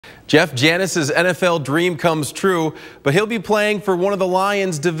Jeff Janis's NFL dream comes true, but he'll be playing for one of the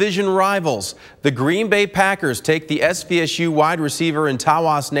Lions' division rivals. The Green Bay Packers take the SVSU wide receiver and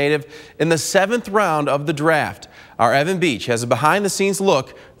Tawas native in the 7th round of the draft. Our Evan Beach has a behind-the-scenes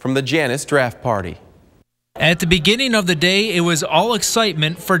look from the Janis draft party. At the beginning of the day, it was all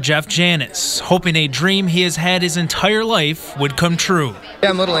excitement for Jeff Janis, hoping a dream he has had his entire life would come true. Yeah,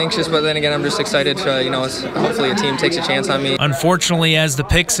 I'm a little anxious, but then again, I'm just excited to, hopefully a team takes a chance on me. Unfortunately, as the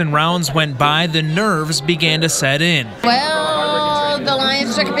picks and rounds went by, the nerves began to set in. Well, the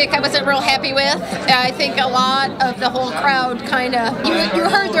Lions took a pick I wasn't real happy with. I think a lot of the whole crowd kind of, you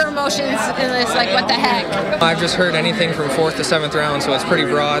heard their emotions, and it's like, what the heck? I've just heard anything from 4th to 7th round, so it's pretty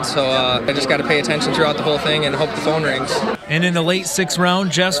broad, so I just got to pay attention throughout the whole thing and hope the phone rings. And in the late 6th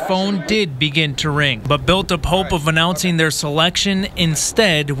round, Jeff's phone did begin to ring, but built up hope of announcing their selection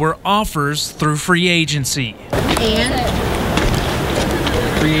instead were offers through free agency. And?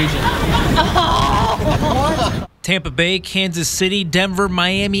 Free agent. Tampa Bay, Kansas City, Denver,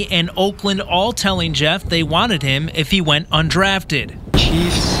 Miami, and Oakland all telling Jeff they wanted him if he went undrafted.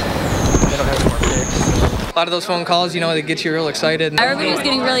 Chiefs, they don't have any more picks. A lot of those phone calls, they get you real excited. Everybody was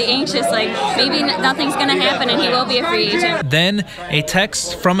getting really anxious, like maybe nothing's going to happen and he will be a free agent. Then a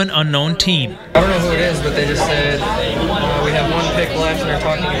text from an unknown team. I don't know who it is, but they just said, we have 1 pick left and they're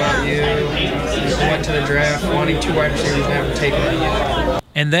talking about you. You went to the draft wanting 2 wide receivers and haven't taken it yet.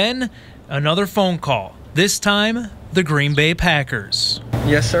 And then another phone call. This time, the Green Bay Packers.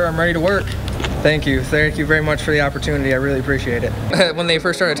 Yes, sir, I'm ready to work. Thank you very much for the opportunity. I really appreciate it. When they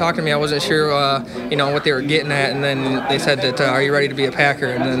first started talking to me, I wasn't sure, what they were getting at, and then they said that, "Are you ready to be a Packer?"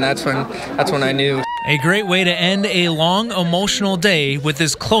 And then that's when I knew. A great way to end a long, emotional day with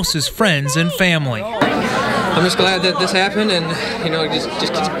his closest friends and family. I'm just glad that this happened, and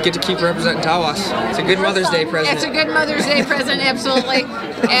just get to keep representing Tawas. It's a good Mother's Day present. It's a good Mother's Day present, absolutely,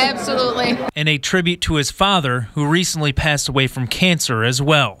 absolutely. And a tribute to his father, who recently passed away from cancer as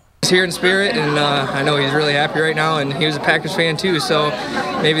well. He's here in spirit, and I know he's really happy right now, and he was a Packers fan too, so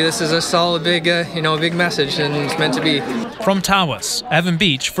maybe this is a solid big message, and it's meant to be. From Tawas, Evan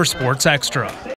Beach for Sports Extra.